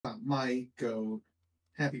my goat.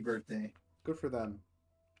 Happy birthday. Good for them.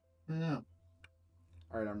 I know.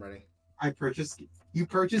 All right, I'm ready. You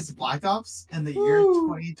purchased Black Ops in the year Woo!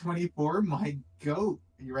 2024? My goat.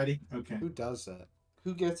 Are you ready? Okay. Who does that?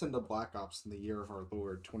 Who gets into Black Ops in the year of our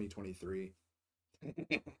Lord 2023?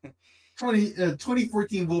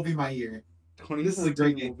 2014 will be my year. This is a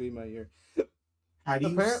great 2014 will game. be my year. How do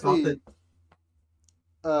you stop it?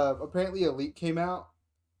 Apparently, Elite came out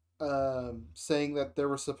saying that there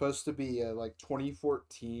was supposed to be a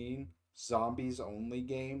 2014 zombies only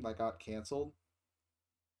game that got canceled.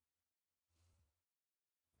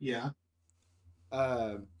 Yeah.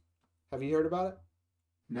 Um, have you heard about it?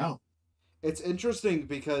 No. It's interesting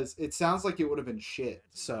because it sounds like it would have been shit.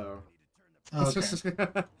 So, Okay.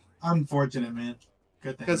 Unfortunate, man.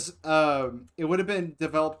 Good thing. because it would have been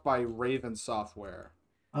developed by Raven Software,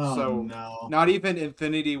 Oh so no. not even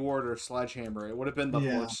Infinity Ward or Sledgehammer. It would have been the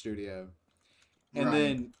Yeah. fourth studio, and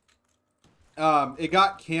Right. then it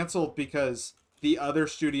got canceled because the other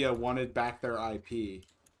studio wanted back their IP,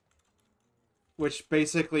 which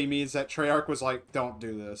basically means that Treyarch was like, "Don't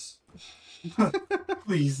do this."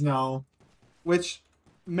 Please no. Which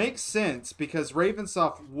makes sense because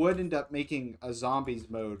Ravensoft would end up making a zombies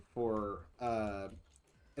mode for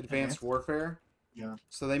Advanced Warfare. Yeah.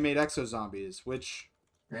 So they made Exo Zombies, which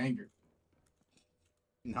Anger.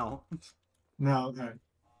 no. No. Okay.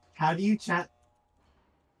 How do you chat?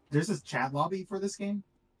 There's this chat lobby for this game,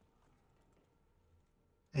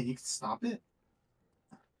 and you can stop it.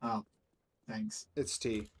 Oh, thanks. It's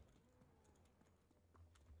T.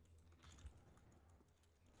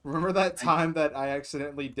 Remember that time that I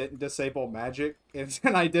accidentally didn't disable magic and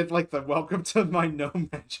I did like the welcome to my no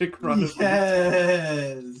magic run of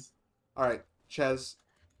Yes. All right, Ches,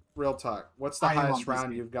 real talk. What's the highest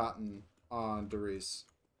round you've gotten on Darius?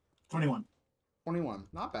 21. 21.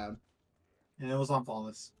 Not bad. And it was on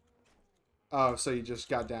flawless. Oh, so you just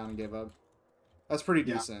got down and gave up? That's pretty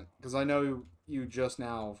decent because I know you just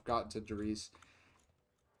now got to Darius.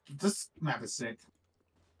 This map is sick.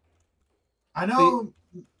 I know.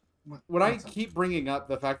 When I keep bringing up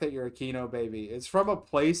the fact that you're a Kino baby, it's from a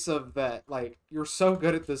place of that, like, you're so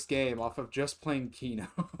good at this game off of just playing Kino.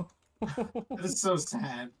 It's so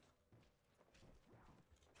sad.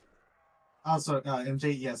 Also,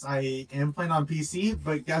 MJ, yes, I am playing on PC,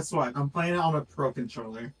 but guess what? I'm playing it on a pro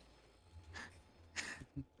controller.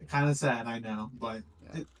 Kind of sad, I know, but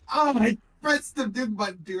I pressed the dude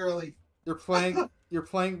button too early. You're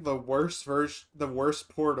playing the worst version, the worst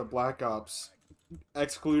port of Black Ops,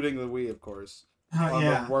 excluding the Wii, of course. On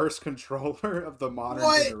the worst controller of the modern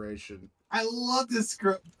generation. I love this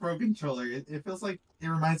pro controller. It feels like it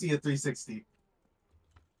reminds me of 360.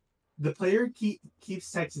 The player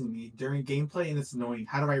keeps texting me during gameplay and it's annoying.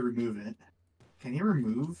 How do I remove it? Can you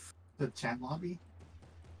remove the chat lobby?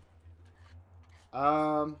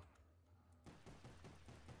 I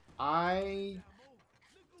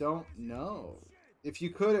don't know. If you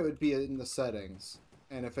could, it would be in the settings.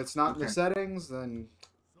 And if it's not in the settings, then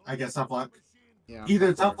I guess tough luck. Yeah.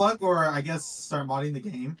 Either tough luck or I guess start modding the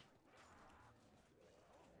game.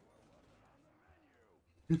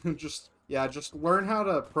 just learn how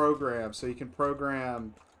to program so you can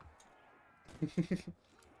program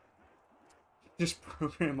just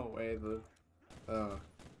program away the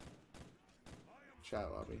chat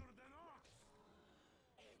lobby.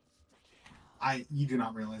 You do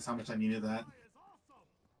not realize how much I needed that.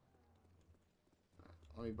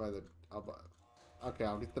 Let me buy the okay,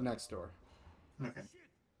 I'll get the next door. Okay.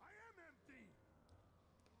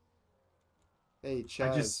 Hey,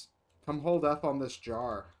 Chaz, come hold up on this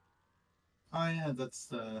jar. Oh yeah, that's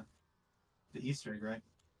the Easter egg, right?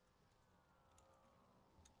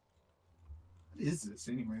 What is this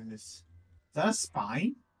anyway? Is that a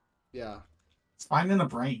spine? Yeah. Spine and a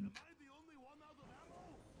brain.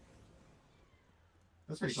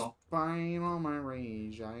 That's pretty cool. Spine on my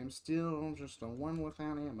rage. I am still just a one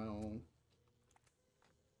without ammo.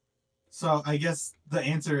 So I guess the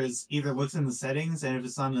answer is either look in the settings, and if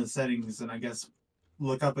it's not in the settings, then I guess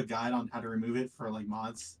look up a guide on how to remove it for like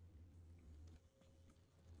mods.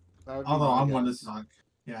 Although I'm one to talk.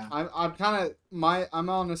 Yeah. I'm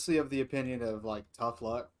honestly of the opinion of like tough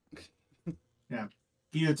luck. Yeah.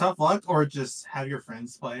 Either tough luck or just have your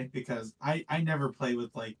friends play, because I never play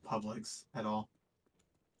with like publics at all.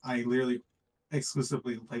 I literally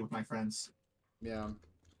exclusively play with my friends. Yeah.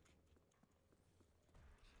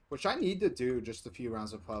 Which I need to do just a few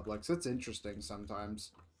rounds of Publix. It's interesting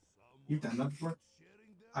sometimes. You've done that before?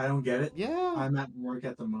 I don't get it. Yeah. I'm at work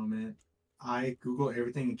at the moment. I Google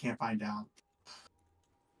everything and can't find out.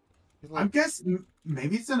 Like, I guess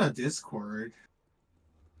maybe it's in a Discord.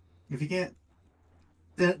 If you can't...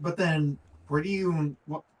 But then where do you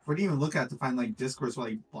even look at to find like Discords for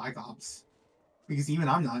like Black Ops? Because even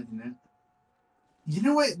I'm not in it. You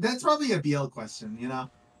know what? That's probably a BL question. You know,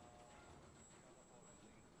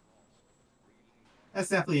 that's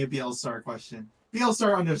definitely a BL star question. BL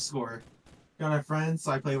star underscore. Don't have friends,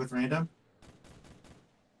 so I play with random.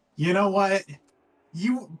 You know what?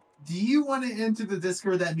 Do you want to enter the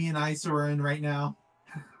Discord that me and Ice are in right now?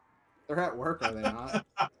 They're at work, are they not?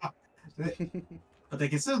 But they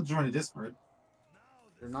can still join the Discord.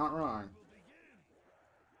 You're not wrong.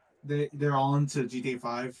 They're all into GTA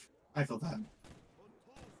 5. I feel that.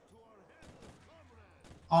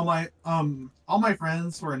 All my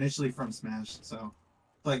friends were initially from Smash, so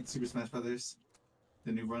like Super Smash Brothers,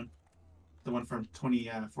 the new one, the one from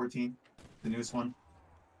 2014, the newest one.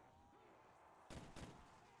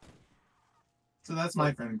 So that's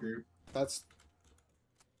my friend group. That's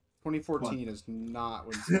 2014 What? is not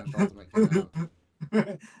when Smash Ultimate came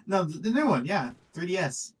out. No, the new one, yeah,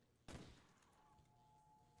 3DS.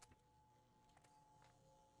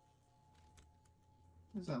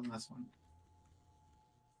 Where's that last one?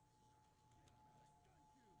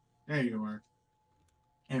 There you are.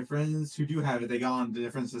 And friends who do have it, they got on the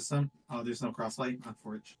different system. Oh, there's no crossplay,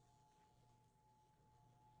 unfortunately.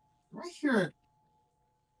 Right here.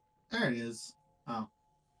 There it is. Oh.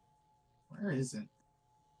 Where is it?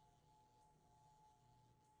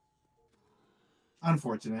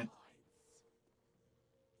 Unfortunate.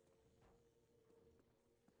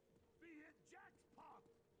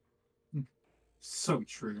 So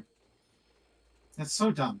true. That's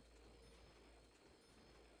so dumb.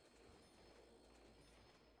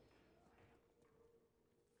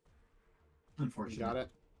 Unfortunate. You got it?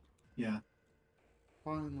 Yeah.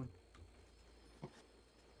 Finally.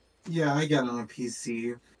 Yeah, I got it on a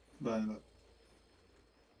PC, but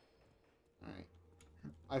Alright.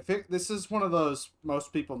 I think this is one of those,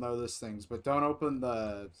 most people know this things, but don't open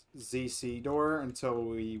the ZC door until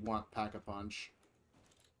we want Pack-a-Punch.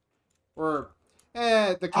 Or,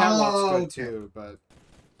 the catwalk's good too, but...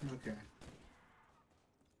 Okay.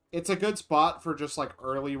 It's a good spot for just, like,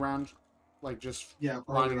 early round, like, just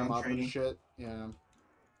lining them up training. and shit. Yeah.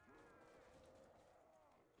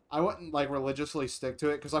 I wouldn't, like, religiously stick to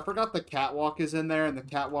it, because I forgot the catwalk is in there, and the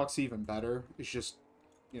catwalk's even better. It's just,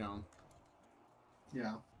 you know...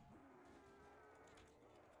 Yeah.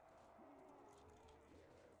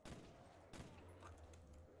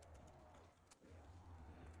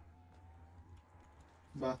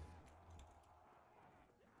 But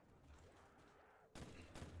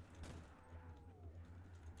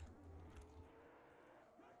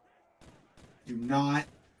do not.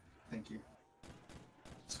 Thank you.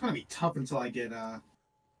 It's gonna be tough until I get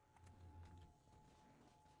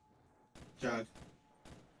Jug.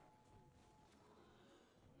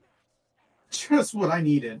 Just what I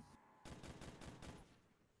needed.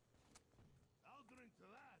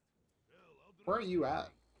 Where are you at?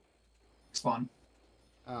 Spawn.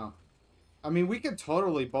 Oh. I mean, we could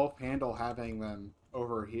totally both handle having them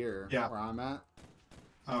over here, Yeah. where I'm at.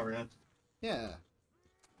 Oh, really? Yeah.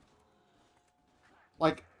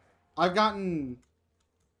 Like, I've gotten...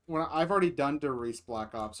 When I've already done Reise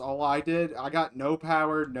Black Ops. All I did, I got no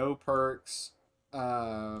power, no perks,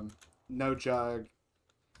 no jug.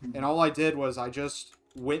 And all I did was I just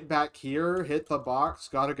went back here, hit the box,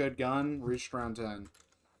 got a good gun, reached round 10.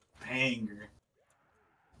 Banger.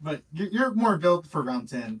 But you're more built for round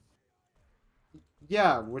 10.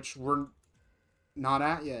 Yeah, which we're not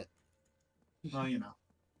at yet. Well, you know.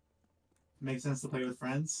 Makes sense to play with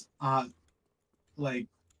friends. Like,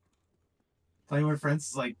 playing with friends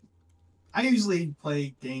is like... I usually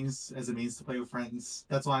play games as a means to play with friends.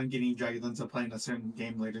 That's why I'm getting dragged into playing a certain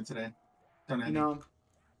game later today. Don't You know,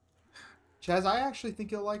 Chaz, I actually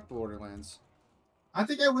think you'll like Borderlands. I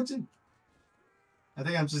think I would too. I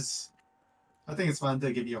think it's fun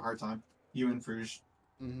to give you a hard time. You and Fruge.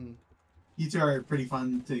 Mm-hmm. You two are pretty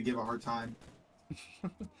fun to give a hard time.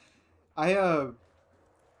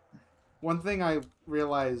 One thing I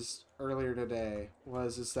realized earlier today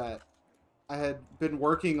is that I had been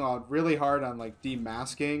working on really hard on like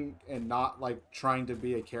demasking and not like trying to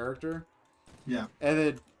be a character. Yeah. And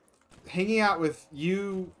then hanging out with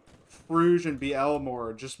you, Fruge, and BL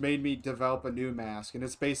more just made me develop a new mask, and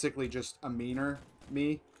it's basically just a meaner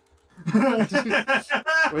me. Which,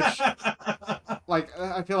 like,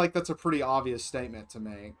 I feel like that's a pretty obvious statement to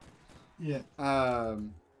make. Yeah.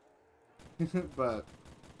 But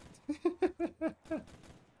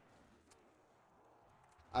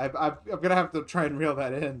I'm gonna have to try and reel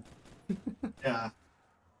that in. Yeah.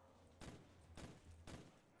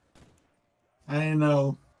 I didn't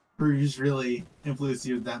know Bruges really influenced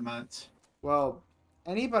you that much. Well,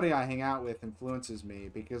 anybody I hang out with influences me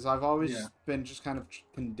because I've always Yeah. been just kind of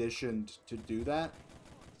conditioned to do that.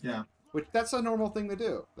 Yeah. Which that's a normal thing to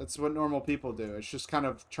do. That's what normal people do. It's just kind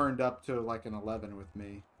of turned up to like an 11 with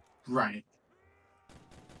me. Right.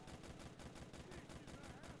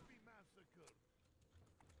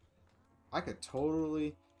 I could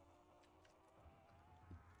totally.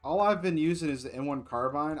 All I've been using is the M1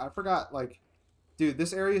 carbine. I forgot, like, dude,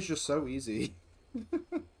 this area is just so easy.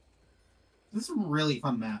 This is a really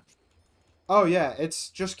fun map. Oh yeah, it's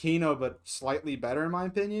just Kino, but slightly better in my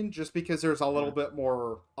opinion, just because there's a little bit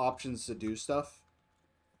more options to do stuff.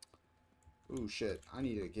 Ooh shit! I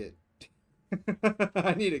need to get.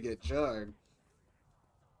 I need to get jugged.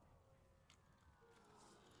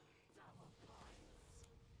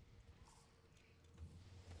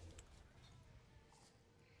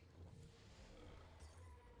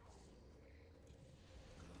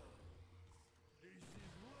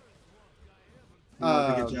 You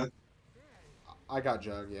want to get jug? I got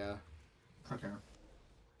jug, yeah. Okay.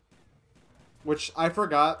 Which I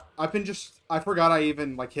forgot. I forgot I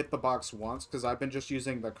even like hit the box once because I've been just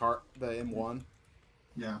using the M1.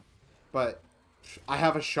 Yeah. But I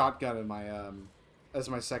have a shotgun in my as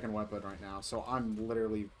my second weapon right now, so I'm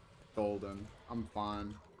literally golden. I'm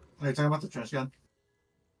fine. Are you talking about the trash gun?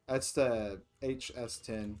 That's the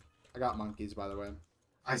HS10. I got monkeys, by the way.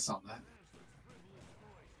 I saw that.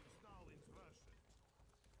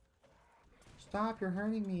 Stop! You're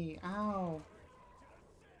hurting me! Ow!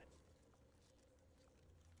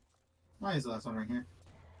 Why is the last one right here?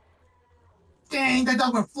 Dang, that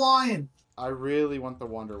dog went flying! I really want the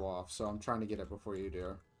Wonderwolf, so I'm trying to get it before you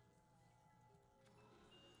do.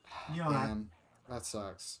 You know Damn, that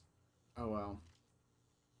sucks. Oh well.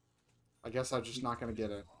 I guess I'm just not gonna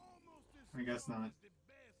get it. I guess not.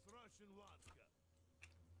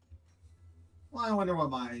 Well, I wonder what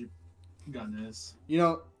my gun is. You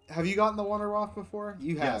know, have you gotten the Wonderwolf before?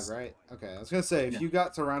 You have, Yes. right? Okay, I was gonna say, if Yeah. you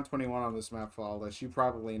got to round 21 on this map flawless, you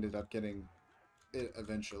probably ended up getting it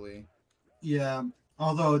eventually. Yeah.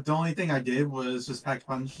 Although the only thing I did was just pack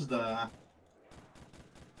punch the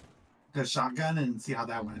shotgun and see how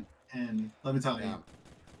that went. And let me tell Yeah. you.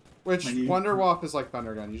 Which, When you- Wonderwolf is like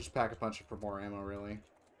Thunder Gun. You just pack a punch for more ammo, really.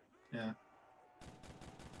 Yeah.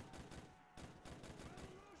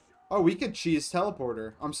 Oh, we could cheese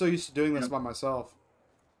teleporter. I'm so used to doing this Yep. by myself.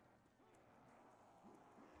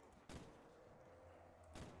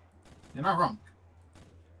 You're not wrong.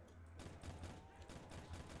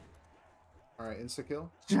 Alright,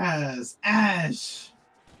 insta-kill. Yes, Ash!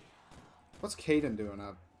 What's Caden doing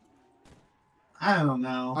up? I don't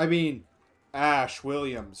know. I mean, Ash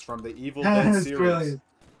Williams from the Evil Dead That's series. brilliant.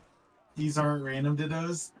 These aren't random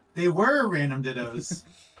dittos. They were random dittos.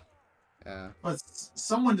 Yeah. But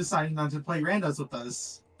someone decided not to play randos with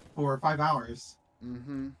us for 5 hours.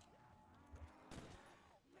 Mm-hmm.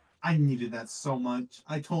 I needed that so much.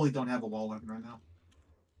 I totally don't have a wall weapon right now.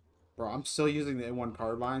 Bro, I'm still using the M1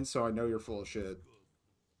 carbine, so I know you're full of shit.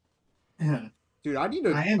 Yeah. Dude, I need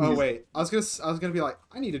to. I am Oh using- wait, I was gonna be like,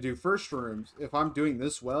 I need to do first rooms if I'm doing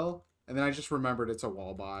this well, and then I just remembered it's a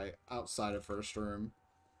wall buy outside of first room.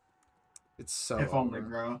 It's so. If only, over.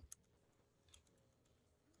 bro.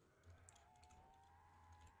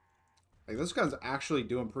 Like this gun's actually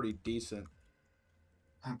doing pretty decent.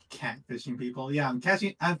 I'm catfishing people. Yeah, I'm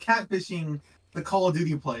catfishing the Call of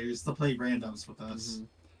Duty players to play randoms with us. Mhm.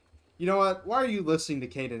 You know what? Why are you listening to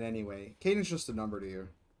Caden anyway? Caden's just a number to you.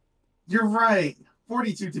 You're right.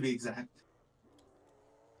 42 to be exact.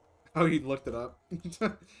 Oh, you looked it up.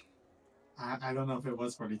 I don't know if it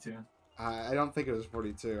was 42. I don't think it was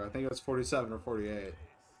 42. I think it was 47 or 48.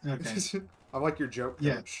 Okay. I like your joke,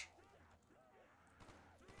 Yeah. coach.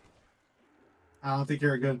 I don't think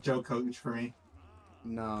you're a good joke coach for me.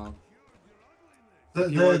 No. The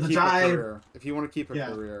If you wanna the keep a jive. career. If you want to keep a Yeah.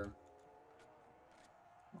 career.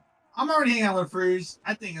 I'm already hanging out with Fruge.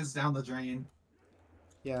 I think it's down the drain.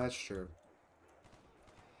 Yeah, that's true.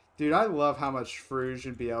 Dude, I love how much Fruge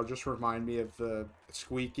and BL just remind me of the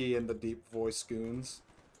squeaky and the deep voice goons.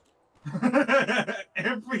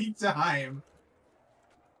 Every time.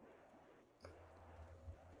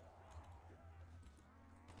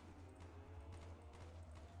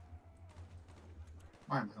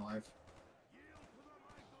 Why am I alive?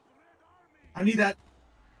 I need that.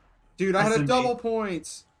 Dude, I had a SMB. double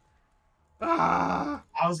points. Ah!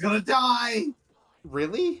 I was gonna die.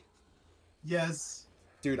 Really? Yes.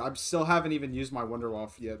 Dude, I still haven't even used my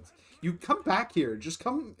Wonderwolf yet. You come back here. Just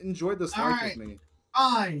come enjoy this life Alright. with me.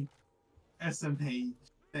 Fine. SMP.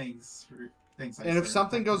 Thanks. And if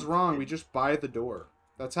something goes wrong, we just buy the door.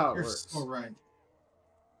 That's how it You're works. so right.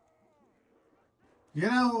 You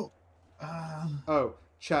know, Oh,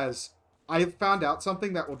 Chaz, I found out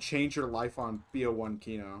something that will change your life on BO1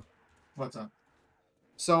 Kino. What's up?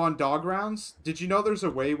 So on dog rounds, did you know there's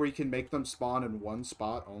a way where you can make them spawn in one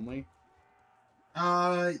spot only?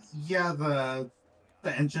 Yeah, the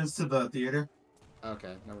entrance to the theater.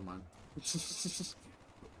 Okay, never mind.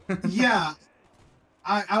 Yeah,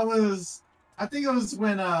 I think it was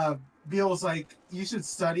when Beal was like, you should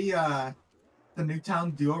study the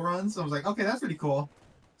Newtown duo runs. I was like, okay, that's pretty cool.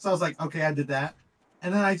 So I was like, okay, I did that.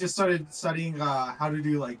 And then I just started studying how to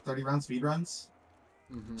do like 30 round speed runs.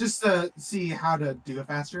 Mm-hmm. Just to see how to do it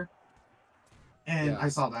faster. And Yeah. I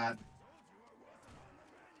saw that.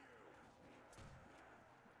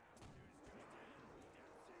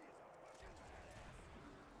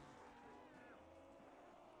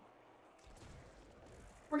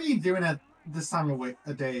 What are you doing at this time of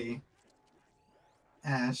a day,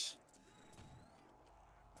 Ash?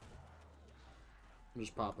 I'm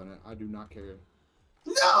just popping it. I do not care.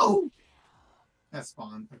 No! That's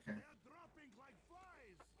spawn. Okay.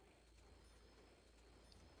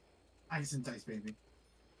 Ice and dice, baby.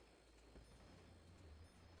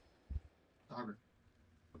 Dogger.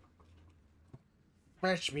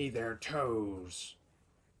 Fetch me their toes.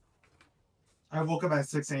 I woke up at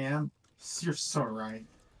 6 a.m. You're so right.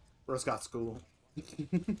 Bro's got school.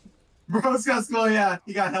 Bro's got school, yeah.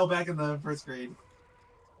 He got held back in the first grade.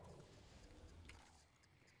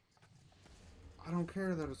 I don't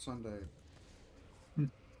care that it's Sunday.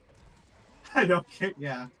 I don't care.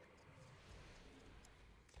 Yeah.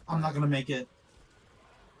 I'm not going to make it.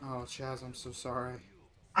 Oh, Chaz, I'm so sorry.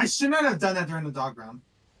 I should not have done that during the dog round.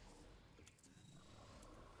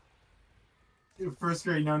 First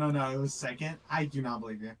grade, no. It was second. I do not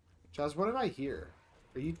believe you. Chaz, what did I hear?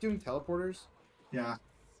 Are you doing teleporters? Yeah.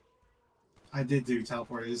 I did do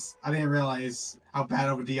teleporters. I didn't realize how bad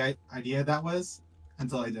of a idea that was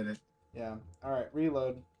until I did it. Yeah. Alright,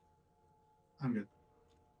 reload. I'm good.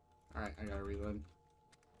 Alright, I gotta reload.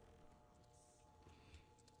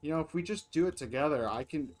 You know, if we just do it together,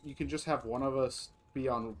 you can just have one of us be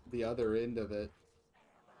on the other end of it.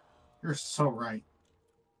 You're so right.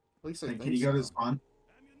 At least I Hey, think can you go to spawn?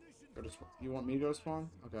 Go to spawn. You want me to go to spawn?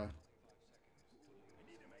 Okay.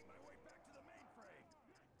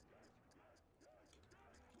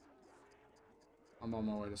 I'm on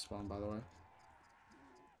my way to spawn, by the way.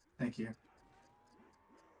 Thank you.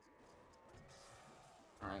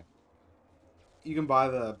 Alright. You can buy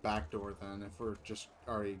the back door then, if we're just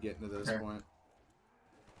already getting to this point.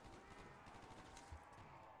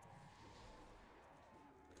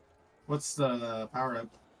 What's the power up?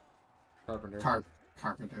 Carpenter.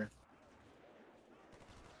 Carpenter.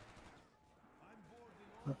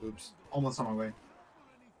 Oops. Almost on my way.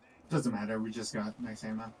 Doesn't matter. We just got nice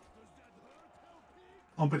ammo.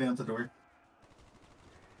 Open it out the door.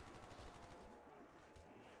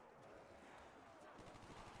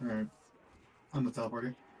 Alright. I'm the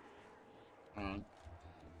teleporter.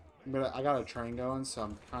 But I got a train going, so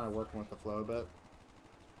I'm kind of working with the flow a bit.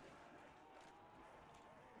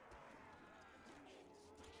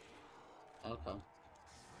 Okay.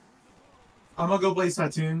 I'm gonna go play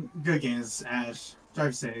Splatoon. Good games, Ash.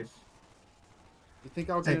 Drive safe. You think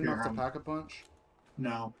I'll get enough to pack a punch?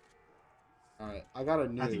 No. Alright, I got a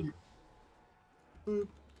new. I think Boop.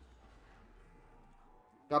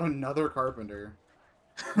 Got another carpenter.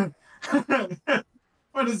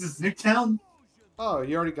 What is this, Newtown? Oh,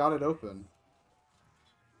 you already got it open.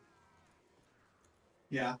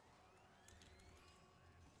 Yeah.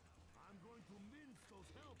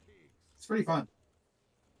 It's pretty fun.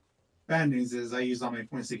 Bad news is I used all my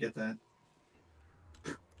points to get that.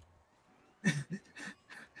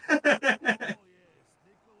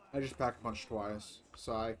 I just pack a punch twice,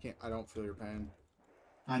 so I don't feel your pain.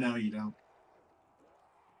 I know you don't.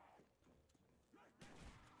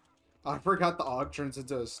 I forgot the AUG turns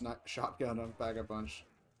into a shotgun on Pack a Punch.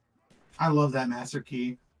 I love that master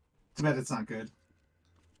key. Too bad it's not good.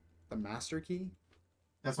 The master key?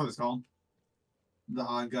 That's what it's called. The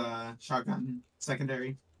AUG shotgun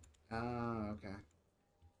secondary. Ah, okay.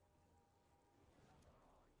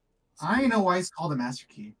 I don't even know why it's called a master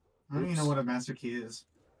key. I don't even know what a master key is.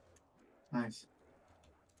 Nice.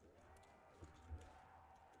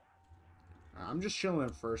 I'm just chilling in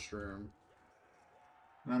first room.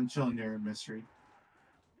 And I'm chilling there in mystery.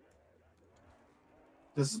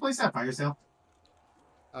 Does this place have fire sale?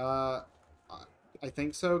 I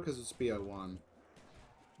think so, because it's BO1.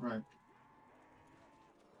 Right.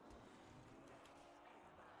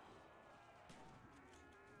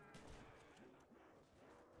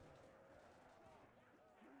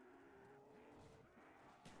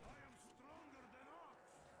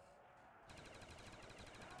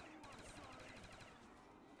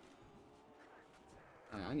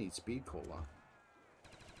 I need speed cola.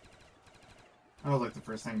 That was like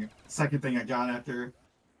the second thing I got after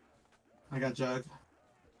I got Jug.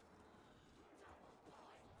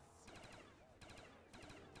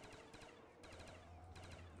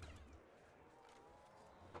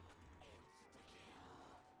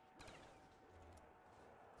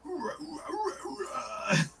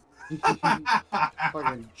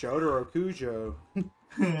 Fucking Jotaro Kujo.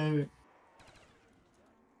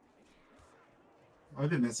 I've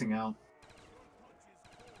been missing out.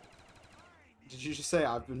 Did you just say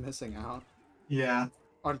I've been missing out? Yeah.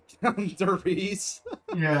 On Reise?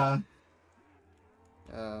 Yeah.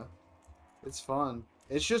 It's fun.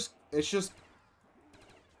 It's just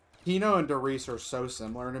Kino and Reise are so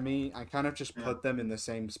similar to me. I kind of just put them in the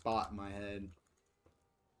same spot in my head.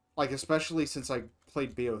 Like, especially since I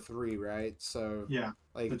played BO3, right? So, yeah,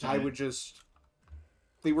 like, I would just...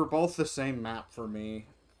 They were both the same map for me.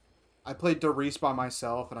 I played Reise by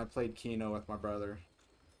myself, and I played Kino with my brother.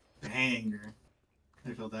 Banger.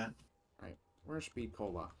 I feel that. Right. Where's Speed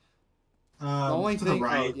Cola? The only thing... The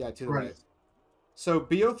right. Oh, yeah, to the right. So,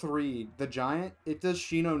 BO3, the Giant, it does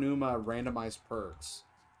Shinonuma randomized perks.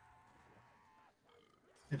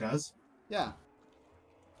 It does? Yeah.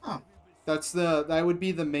 Oh. That would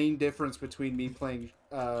be the main difference between me playing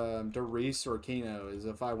Reise or Kino, is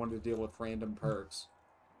if I wanted to deal with random perks.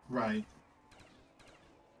 Right.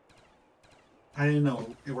 I didn't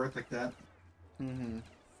know it worked like that. Mm-hmm.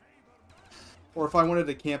 Or if I wanted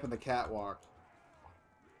to camp in the catwalk.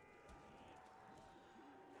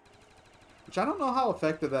 Which I don't know how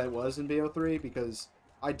effective that was in BO3, because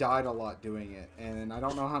I died a lot doing it. And I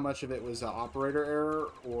don't know how much of it was an operator error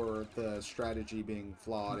or the strategy being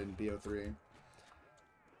flawed in BO3.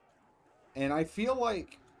 And I feel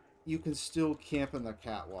like you can still camp in the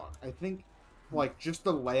catwalk. I think, like, just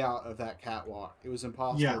the layout of that catwalk, it was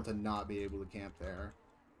impossible to not be able to camp there.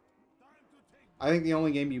 I think the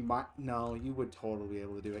only game you might... No, you would totally be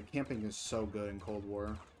able to do it. Camping is so good in Cold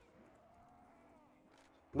War.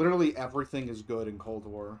 Literally everything is good in Cold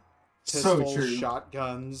War. Pistols, so true.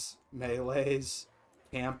 Shotguns, melees,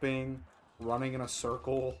 camping, running in a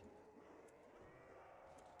circle.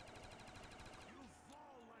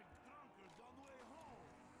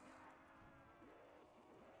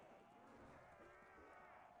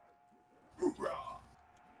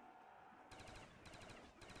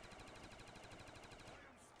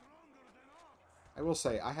 I will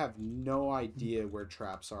say, I have no idea where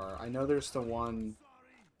traps are. I know there's the one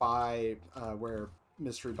by where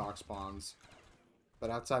Mystery Box spawns. But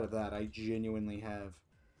outside of that, I genuinely have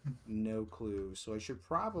no clue. So I should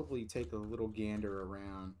probably take a little gander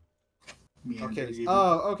around. Okay.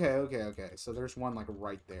 Oh, okay. So there's one, like,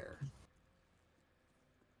 right there.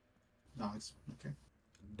 Nice. Okay.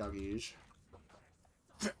 Doggies.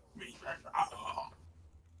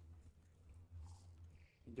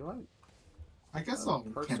 Do I guess I'll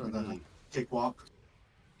camp in the cakewalk.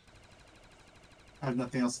 I have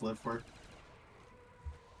nothing else to live for.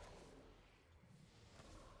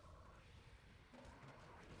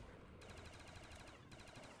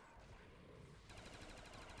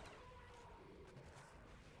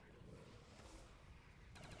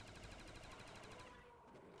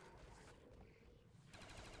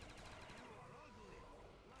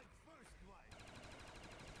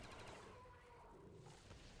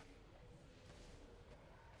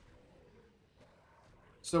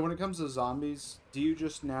 So when it comes to zombies, do you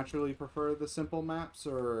just naturally prefer the simple maps,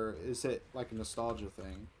 or is it like a nostalgia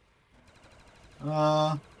thing?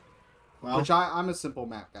 Well, which I'm a simple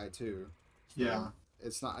map guy too. So yeah,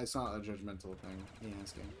 it's not a judgmental thing. Me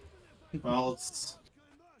asking. Well, it's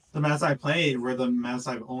the maps I played were the maps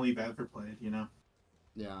I've only ever played, you know.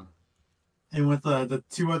 Yeah. And with the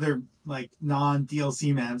two other like non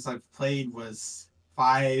DLC maps I've played was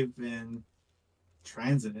 5 and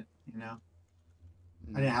Transit, you know.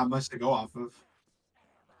 I didn't have much to go off of.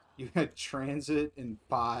 You had Transit and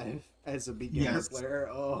 5 as a beginner player?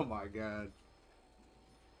 Oh my god.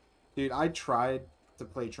 Dude, I tried to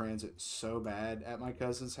play Transit so bad at my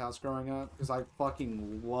cousin's house growing up because I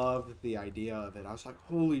fucking loved the idea of it. I was like,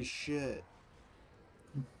 holy shit.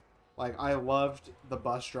 Like, I loved the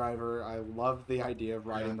bus driver. I loved the idea of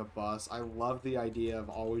riding the bus. I loved the idea of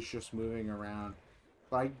always just moving around.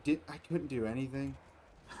 But I couldn't do anything.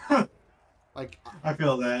 Like, I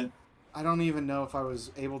feel that. I don't even know if I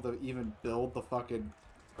was able to even build the fucking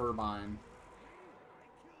turbine.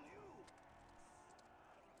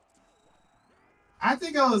 I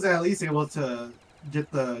think I was at least able to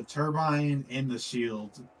get the turbine and the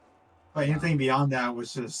shield. But anything beyond that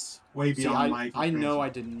was just way beyond my I know I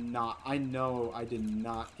did not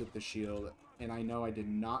get the shield, and I know I did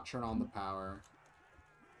not turn on the power.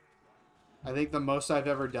 I think the most I've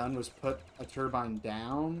ever done was put a turbine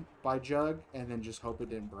down by Jug and then just hope it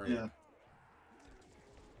didn't break. Yeah.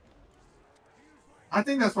 I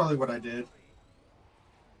think that's probably what I did.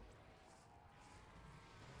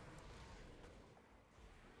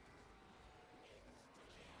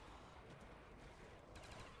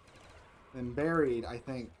 And buried, I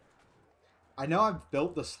think. I know I've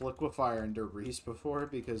built this liquefier into Reese before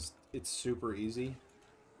because it's super easy.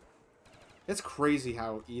 It's crazy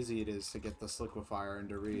how easy it is to get this liquefier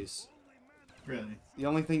into Reese. Really? The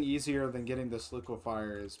only thing easier than getting this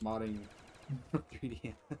liquefier is modding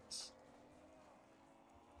 3DS.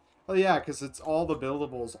 Oh yeah, because it's all the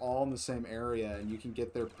buildables all in the same area, and you can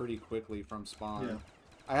get there pretty quickly from spawn. Yeah.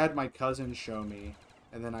 I had my cousin show me,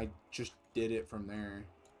 and then I just did it from there.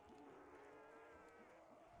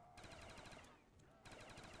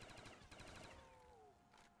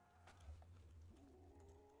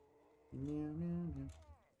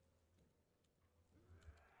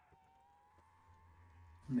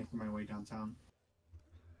 Making my way downtown.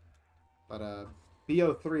 But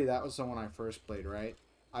BO3, that was the one I first played, right?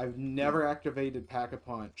 I've never activated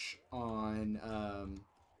Pack-a-Punch on I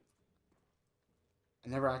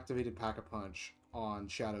never activated Pack-a-Punch on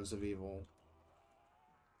Shadows of Evil.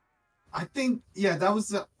 I think, yeah, that was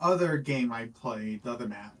the other game I played. The other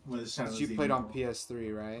map was Shadows of You played Evil. on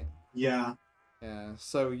PS3, right? Yeah. Yeah.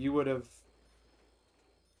 So you would have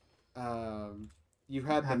you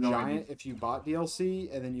had the no Giant idea. if you bought DLC,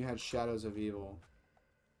 and then you had Shadows of Evil.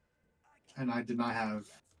 And I did not have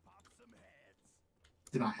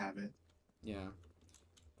it. Yeah.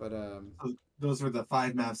 But So those were the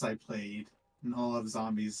 5 maps I played in all of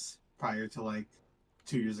Zombies prior to like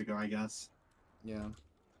 2 years ago, I guess. yeah.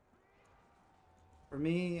 For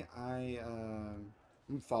me, I'm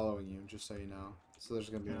following you, just so you know. So there's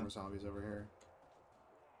gonna be more zombies over here.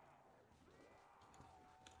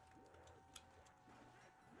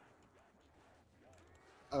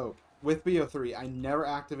 Oh, with BO3, I never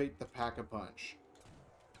activate the Pack-a-Punch.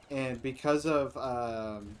 And because of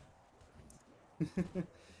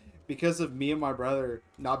because of me and my brother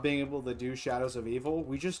not being able to do Shadows of Evil,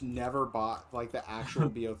 we just never bought like the actual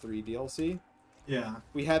BO3 DLC. Yeah.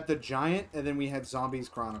 We had the Giant, and then we had Zombies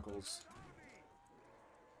Chronicles.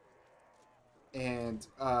 And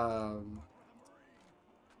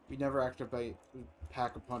we never activate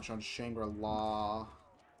Pack-a-Punch on Shangri-La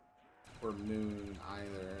or Moon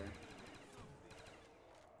either.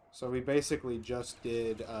 So we basically just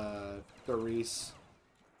did the Reese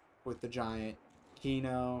with the Giant,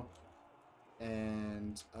 Kino,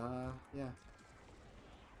 and yeah.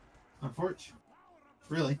 Unfortunately.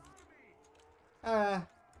 Really?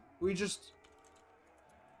 We just...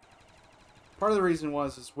 Part of the reason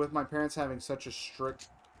is with my parents having such a strict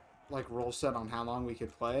like rule set on how long we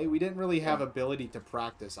could play, we didn't really have ability to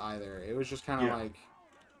practice either. It was just kind of like,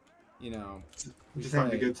 you know, just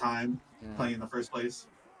having a good time playing in the first place.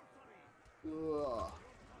 Ugh.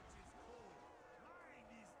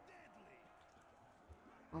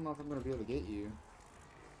 I don't know if I'm gonna be able to get you.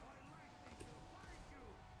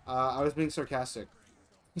 I was being sarcastic.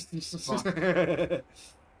 I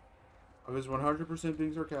was 100%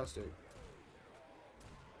 being sarcastic.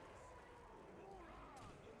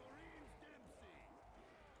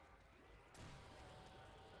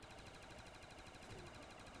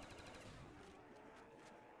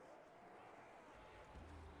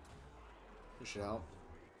 This should help.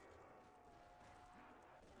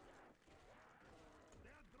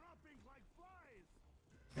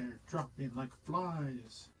 They're dropping like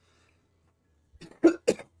flies.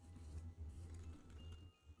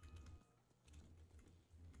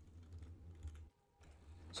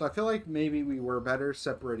 So I feel like maybe we were better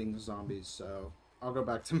separating zombies, so I'll go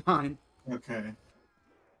back to mine. Okay.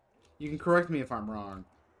 You can correct me if I'm wrong.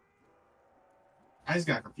 I just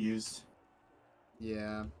got confused.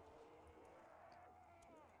 Yeah.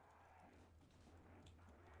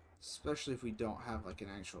 Especially if we don't have like an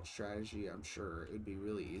actual strategy, I'm sure it would be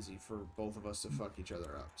really easy for both of us to fuck each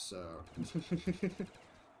other up, so...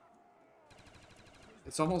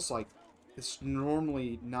 It's almost like it's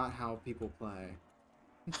normally not how people play.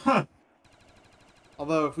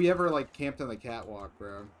 Although, if we ever like camped on the catwalk,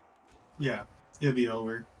 bro. Yeah, it'll be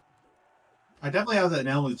over. I definitely have that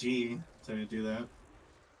now with G to do that.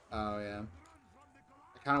 Oh, yeah.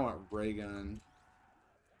 I kind of want ray gun.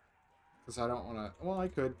 Because I don't want to... Well, I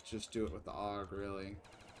could just do it with the AUG, really.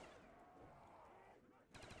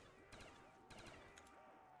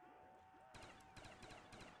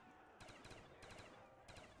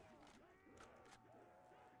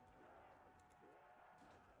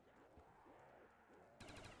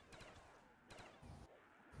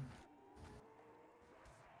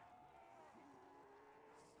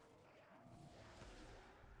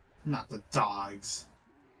 Not the dogs.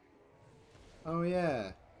 Oh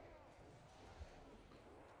yeah.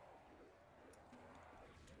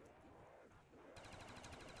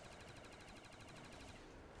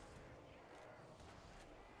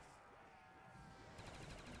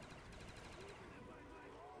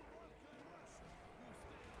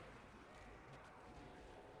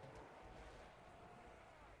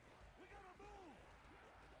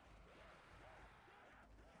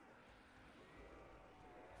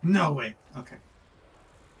 No way. Okay.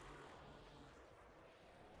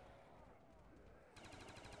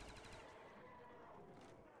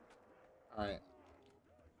 All right.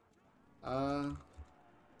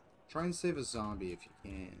 Try and save a zombie if you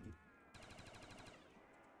can.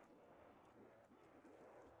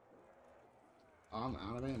 I'm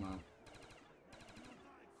out of ammo.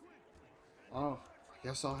 Oh, I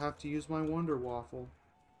guess I'll have to use my Wonder Waffle.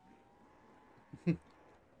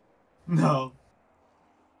 No.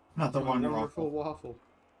 Not the My Wonder wonderful Waffle. waffle.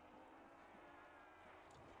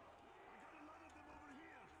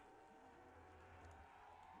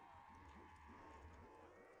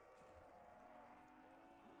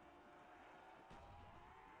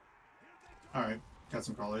 Alright. Got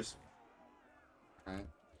some crawlers. Alright.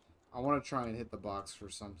 I want to try and hit the box for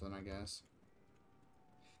something, I guess.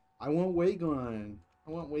 I want way gun.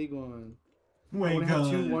 I want way gun. I Way want to have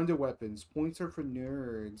 2 gun. wonder weapons. Points are for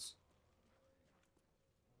nerds.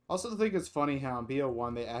 Also think it's funny how in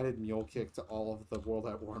BO1 they added Mule Kick to all of the World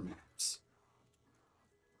at War maps.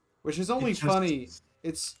 Which is only funny.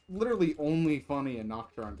 It's literally only funny in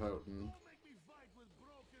Nocturne Totem.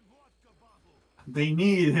 They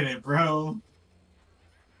needed it, bro.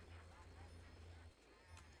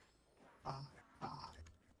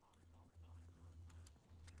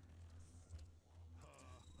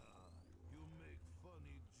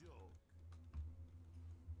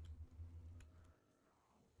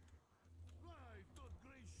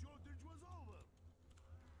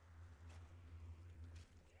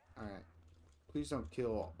 Alright. Please don't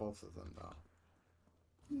kill both of them, though.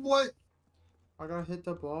 What? I gotta hit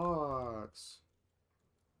the box.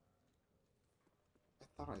 I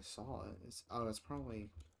thought I saw it. It's probably...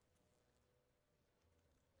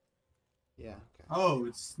 Yeah, okay. Oh,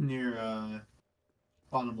 it's near,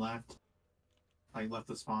 bottom left. Like, left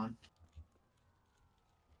the spawn.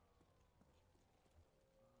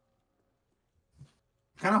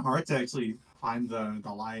 Kind of hard to actually find the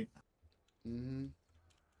light. Mm-hmm.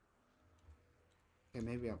 Okay,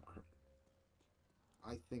 maybe I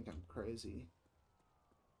think I'm crazy.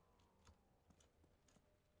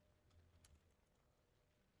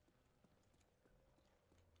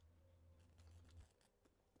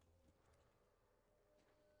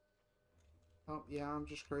 Oh, yeah, I'm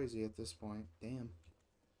just crazy at this point. Damn.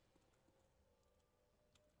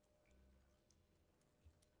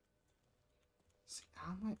 See,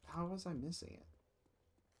 how was I missing it?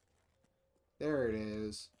 There it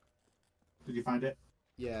is. Did you find it?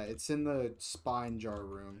 Yeah, it's in the spine jar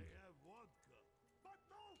room.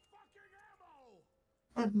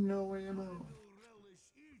 I have no ammo.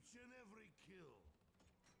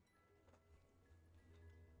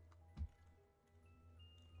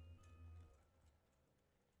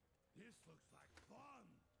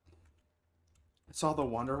 I saw the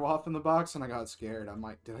Wonder Waff in the box and I got scared. I'm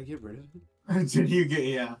like, did I get rid of it? Did you get,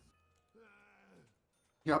 yeah.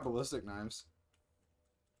 You got ballistic knives.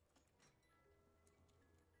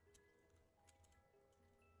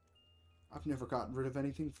 I've never gotten rid of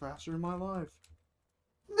anything faster in my life.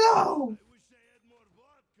 No! I wish I had more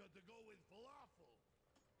vodka to go with falafel.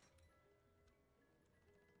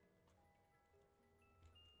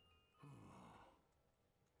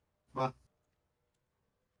 What?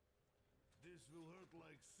 This will hurt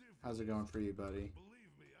like syphilis. How's it going for you, buddy?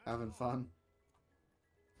 Believe me, Having fun?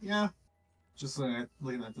 Yeah. Just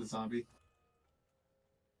looking at the zombie.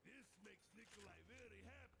 This makes Nikolai very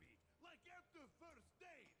happy. Like after first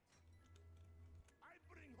date. I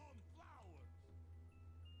bring home flowers.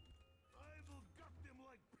 I will gut them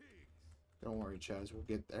like pigs. Don't worry, Chaz. We'll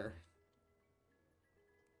get there.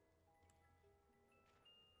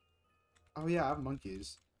 Oh, yeah, I have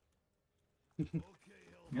monkeys. Okay,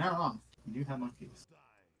 You're not wrong. You do have monkeys.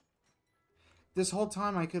 This whole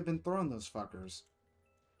time I could have been throwing those fuckers.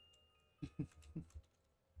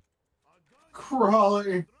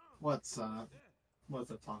 Crawler! What's up?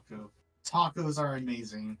 What's a taco? Tacos are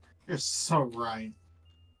amazing. You're so right.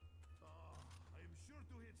 I am sure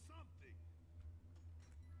to hit something.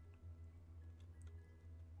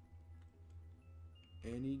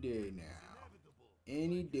 Any day now.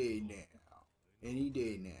 Any day now. Any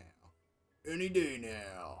day now. Any day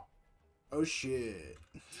now. Oh shit.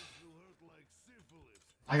 This will hurt like syphilis.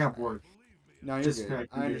 I got bored. No, you're Just good.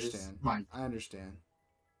 correct I me, it's understand. Mike. I understand.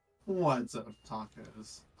 What's up,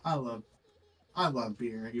 tacos? I love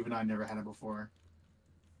beer, even though I never had it before.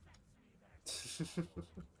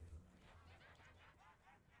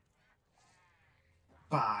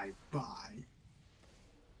 Bye bye.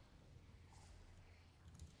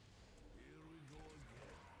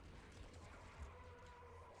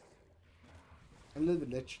 I love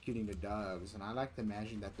electrocuting the dogs, and I like to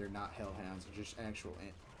imagine that they're not hellhounds, they're just actual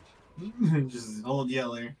Just old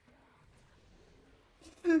yeller.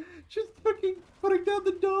 just fucking putting down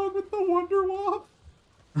the dog with the Wonder Wop.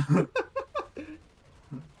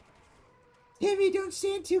 Timmy, don't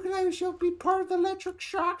stand too close. You'll be part of the electric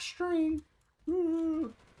shock string.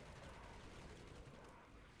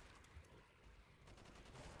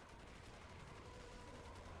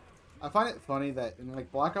 I find it funny that in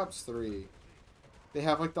like Black Ops 3, they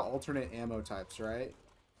have like the alternate ammo types, right?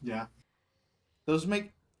 Yeah. Those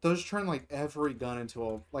turn like every gun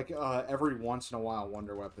into a every once in a while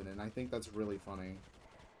wonder weapon, and I think that's really funny.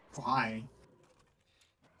 Why?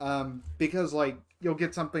 Because like you'll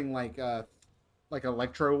get something like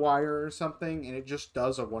electro wire or something, and it just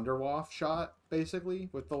does a wonder waff shot basically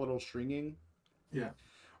with the little stringing. Yeah.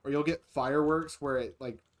 Or you'll get fireworks where it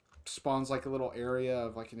like spawns like a little area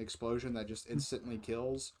of like an explosion that just instantly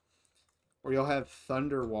kills. Or you'll have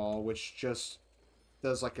thunder wall, which just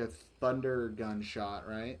does like a thunder gun shot,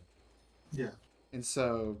 right? Yeah. And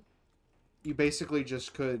so you basically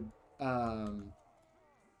just could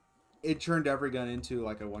it turned every gun into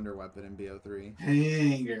like a wonder weapon in BO3.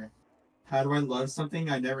 Hanger. How do I love something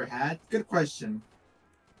I never had? Good question.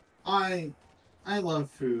 I love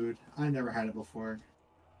food. I never had it before.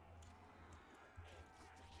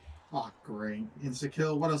 Oh, great.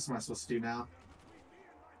 Insta-kill. What else am I supposed to do now?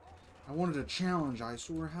 I wanted a challenge,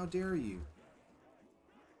 Eyesore. How dare you?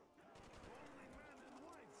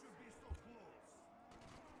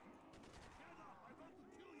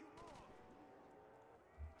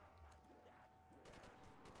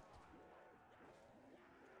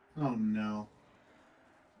 Oh no.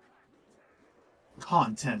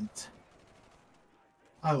 Content.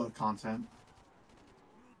 I love content.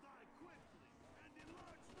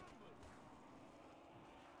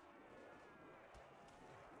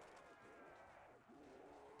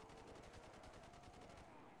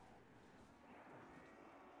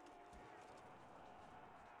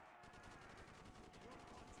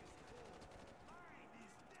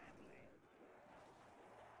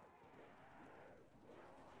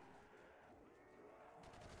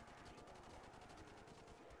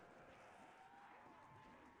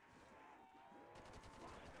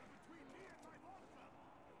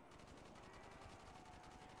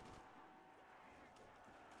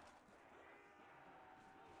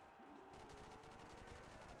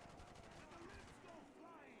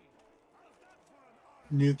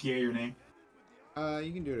 Nuke, yay or nay?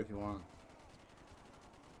 You can do it if you want.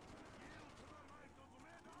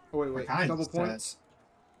 Oh, wait. I kinda Double just said- points?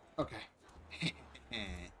 Okay.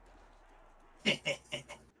 yeah.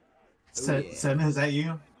 Seven, is that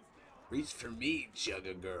you? Reach for me,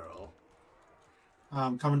 Jugga girl.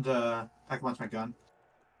 Coming to pack lunch my gun.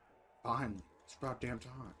 Fine. It's about damn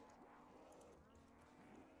time.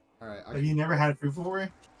 Alright, Have you never had food before?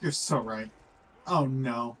 You're so right. Oh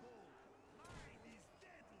no.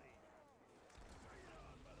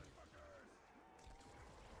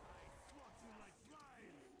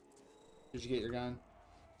 Did you get your gun?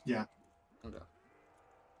 Yeah. Okay.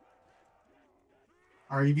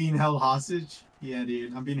 Are you being held hostage? Yeah,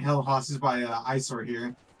 dude. I'm being held hostage by Eyesore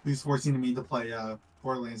here, who's forcing me to play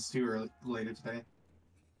Borderlands 2 later today.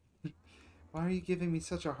 Why are you giving me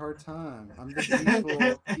such a hard time? I'm the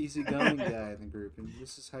peaceful, easygoing guy in the group, and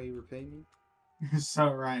this is how you repay me? You're so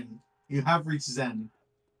right. You have reached Zen.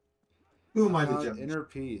 Who am I to found judge? Inner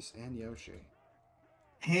Peace and Yoshi.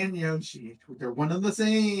 And Yoshi. They're one and the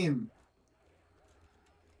same.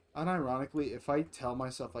 Unironically, if I tell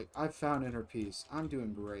myself like I've found inner peace, I'm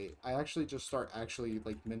doing great, I actually just start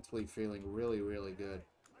like mentally feeling really, really good.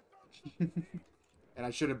 And I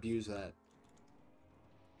should abuse that.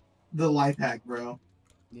 The life hack, bro.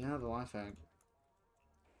 Yeah, the life hack.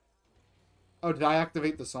 Oh, did I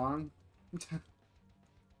activate the song?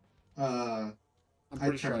 I'm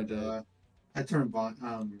pretty sure I did. I turned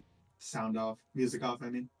sound off, music off. I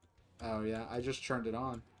mean. Oh yeah, I just turned it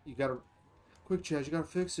on. You gotta, quick, Chaz, you gotta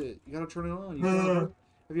fix it. You gotta turn it on.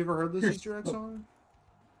 Have you ever heard this Easter egg song?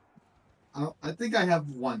 I think I have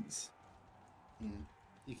once.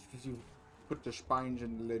 If you put the spines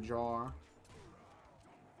in the jar.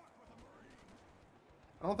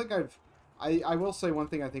 I don't think I will say one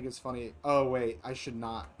thing I think is funny. Oh, wait. I should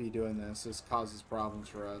not be doing this. This causes problems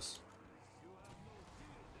for us.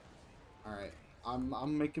 Alright.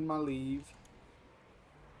 I'm making my leave.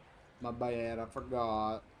 My bad. I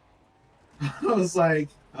forgot. I was like,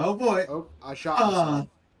 oh boy. Oh, I shot myself.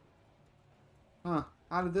 Huh.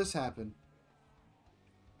 How did this happen?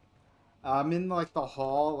 I'm in, like, the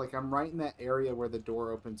hall. Like, I'm right in that area where the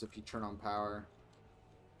door opens if you turn on power.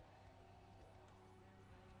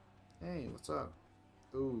 Hey, what's up?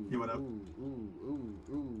 Ooh, Hey, what up? ooh, ooh, ooh,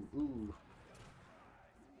 ooh, ooh.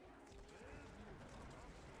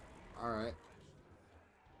 Alright.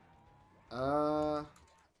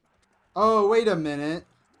 Oh, wait a minute.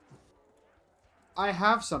 I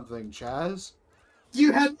have something, Chaz.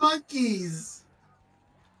 You had monkeys!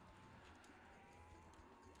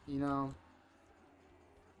 You know,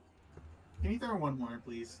 Can you throw one more,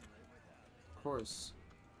 please? of course.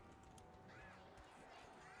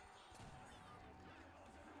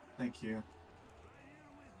 Thank you.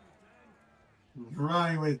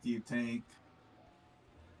 Right with you, Tank.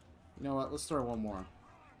 You know what? Let's throw one more.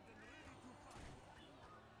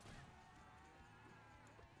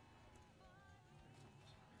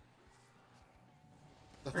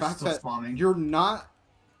 The They're fact still that spawning. you're not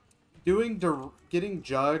getting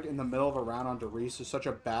Jug in the middle of a round on Reise is such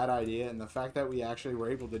a bad idea, and the fact that we actually were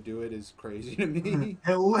able to do it is crazy to me.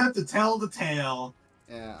 He'll have to tell the tale.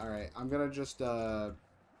 Yeah, alright. I'm gonna just head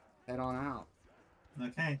on out.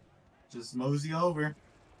 Okay. Just mosey over.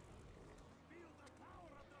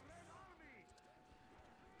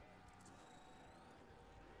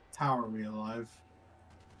 How are we alive?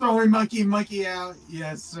 Throwing monkey out.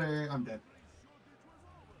 Yes, sir. I'm dead.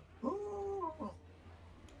 Ooh.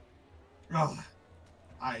 Oh,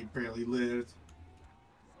 I barely lived.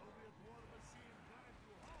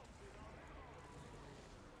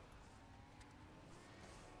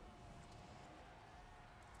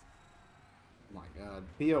 Oh my god.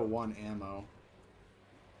 BO1 ammo.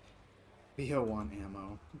 BO1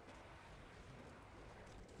 ammo.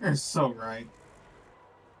 You're so right.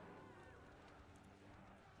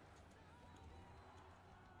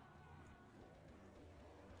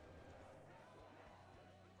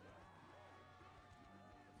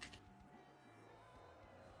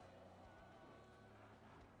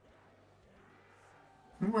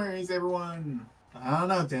 Where is everyone? I don't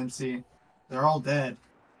know, Dempsey. They're all dead.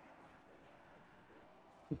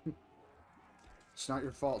 It's not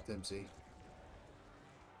your fault, Dempsey.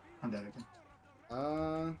 I'm dead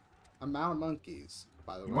again. I'm out of monkeys,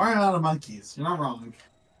 by the way. You are out of monkeys. You're not wrong.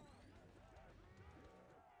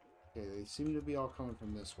 Okay, they seem to be all coming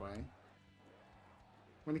from this way. I'm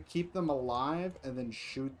going to keep them alive and then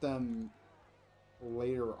shoot them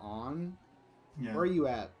later on. Yeah. Where are you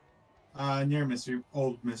at? Near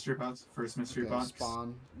old mystery box. First mystery Okay, box.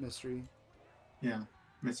 spawn mystery. Yeah.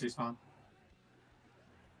 Mystery spawn.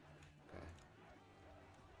 Okay.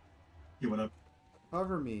 Yeah, what up?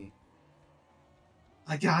 Cover me.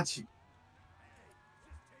 I got you.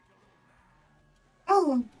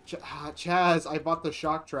 Oh. Chaz, I bought the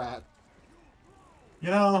shock trap. You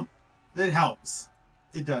know, it helps.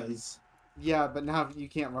 It does. Yeah, but now you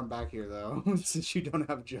can't run back here, though, since you don't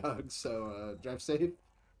have jugs, so, drive safe.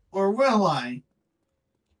 Or will I?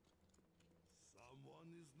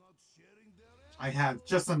 Someone is not sharing their I have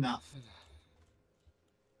just enough.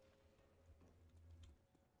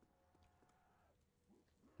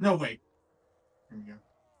 No, wait. Here we go.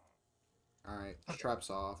 Alright, trap's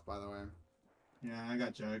off, by the way. Yeah, I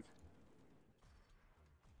got Jug.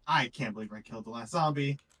 I can't believe I killed the last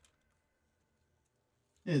zombie.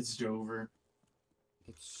 It's Jover.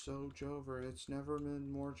 It's so Jover. It's never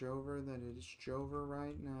been more Jover than it is Jover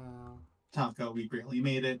right now. Taco, we barely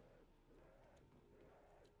made it.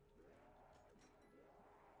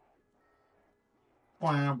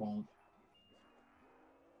 Wah, won't.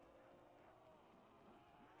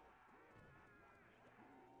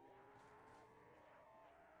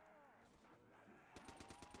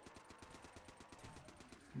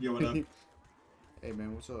 Yo, what up? Hey,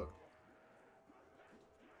 man, what's up?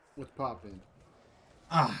 What's poppin'?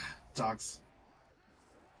 Ah, dogs.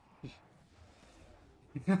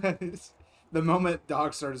 The moment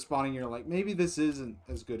dogs started spawning, you're like, maybe this isn't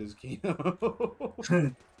as good as Kino.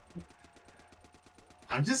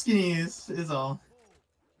 I'm just kidding, is all.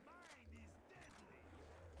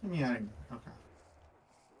 Get me out of here. Okay.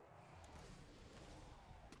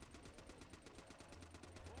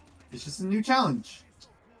 It's just a new challenge.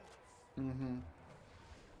 Mm-hmm.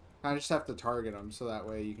 I just have to target them so that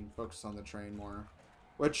way you can focus on the train more.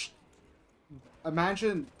 Which,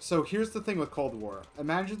 imagine... So here's the thing with Cold War.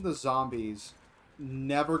 Imagine the zombies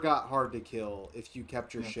never got hard to kill if you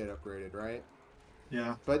kept your Yeah. shit upgraded, right?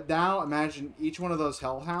 Yeah. But now imagine each one of those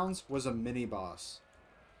hellhounds was a mini boss.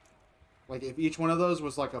 Like if each one of those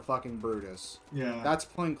was like a fucking Brutus. Yeah. That's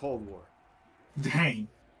playing Cold War. Dang.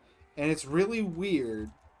 And it's really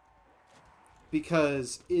weird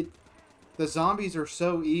because the zombies are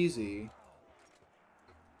so easy.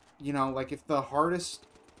 You know, like if the hardest,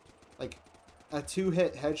 like a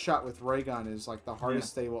 2-hit headshot with ray gun is like the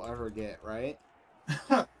hardest they will ever get, right?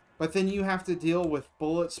 But then you have to deal with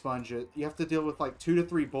bullet sponges. You have to deal with like 2 to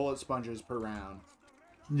 3 bullet sponges per round.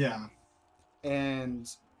 Yeah. And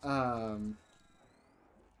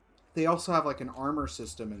they also have like an armor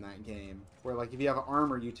system in that game where like if you have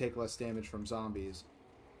armor, you take less damage from zombies.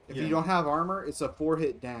 If you don't have armor, it's a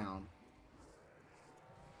 4-hit down.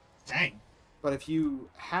 Dang. But if you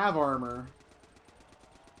have armor,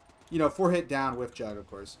 you know, 4-hit down with jug, of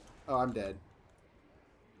course. Oh, I'm dead.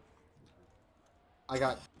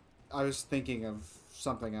 I was thinking of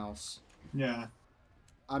something else. Yeah.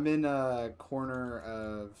 I'm in a corner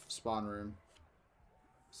of spawn room.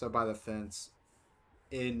 So by the fence.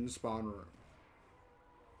 In spawn room.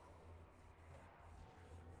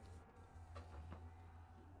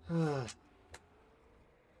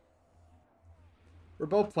 We're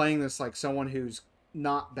both playing this like someone who's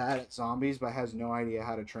not bad at zombies but has no idea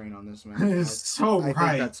how to train on this map. It's so I right.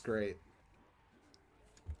 think that's great.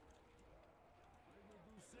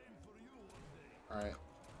 Alright.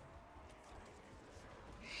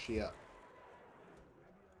 Shit.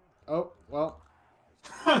 Oh, well.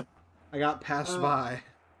 I got passed by.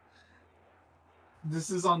 This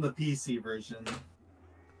is on the PC version.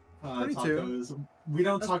 32. Tacos. We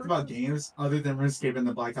don't talk about games other than RuneScape in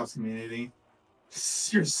the Black Ops community.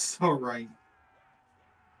 You're so right.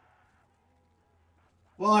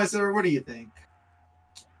 Well, Isaac, what do you think?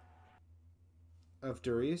 Of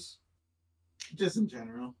Doris? Just in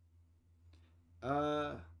general.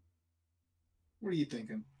 What What are you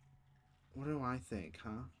thinking? do I think,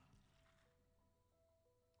 huh?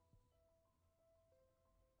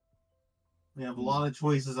 We have a lot of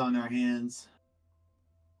choices on our hands.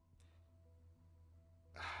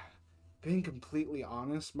 Being completely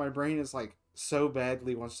honest, my brain is like so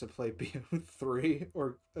badly wants to play BO3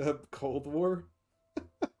 or Cold War.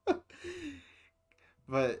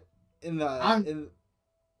 But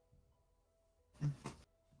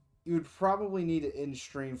you would probably need it in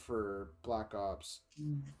stream for Black Ops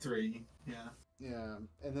 3, yeah. Yeah,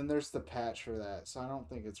 and then there's the patch for that, so I don't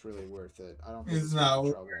think it's really worth it. I don't think It's worth not the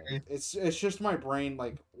worth trouble. it. It's just my brain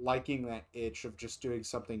like liking that itch of just doing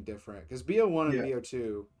something different. Because BO1 and Yeah.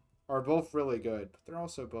 BO2 are both really good, but they're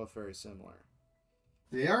also both very similar.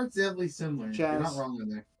 They are definitely similar. You're not Chaz. wrong in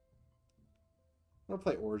there. I want to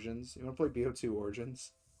play Origins. You want to play BO2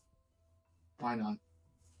 Origins? Why not?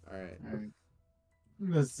 All right. Alright.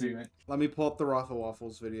 Let's do it. Let me pull up the Rotha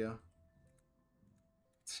Waffles video.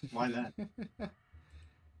 Why not? I'm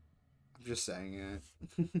just saying it.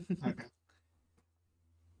 Okay.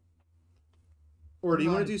 Or do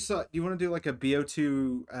you want to do like a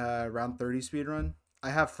BO2 round 30 speed run?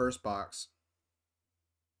 I have first box.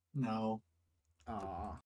 No. Aw.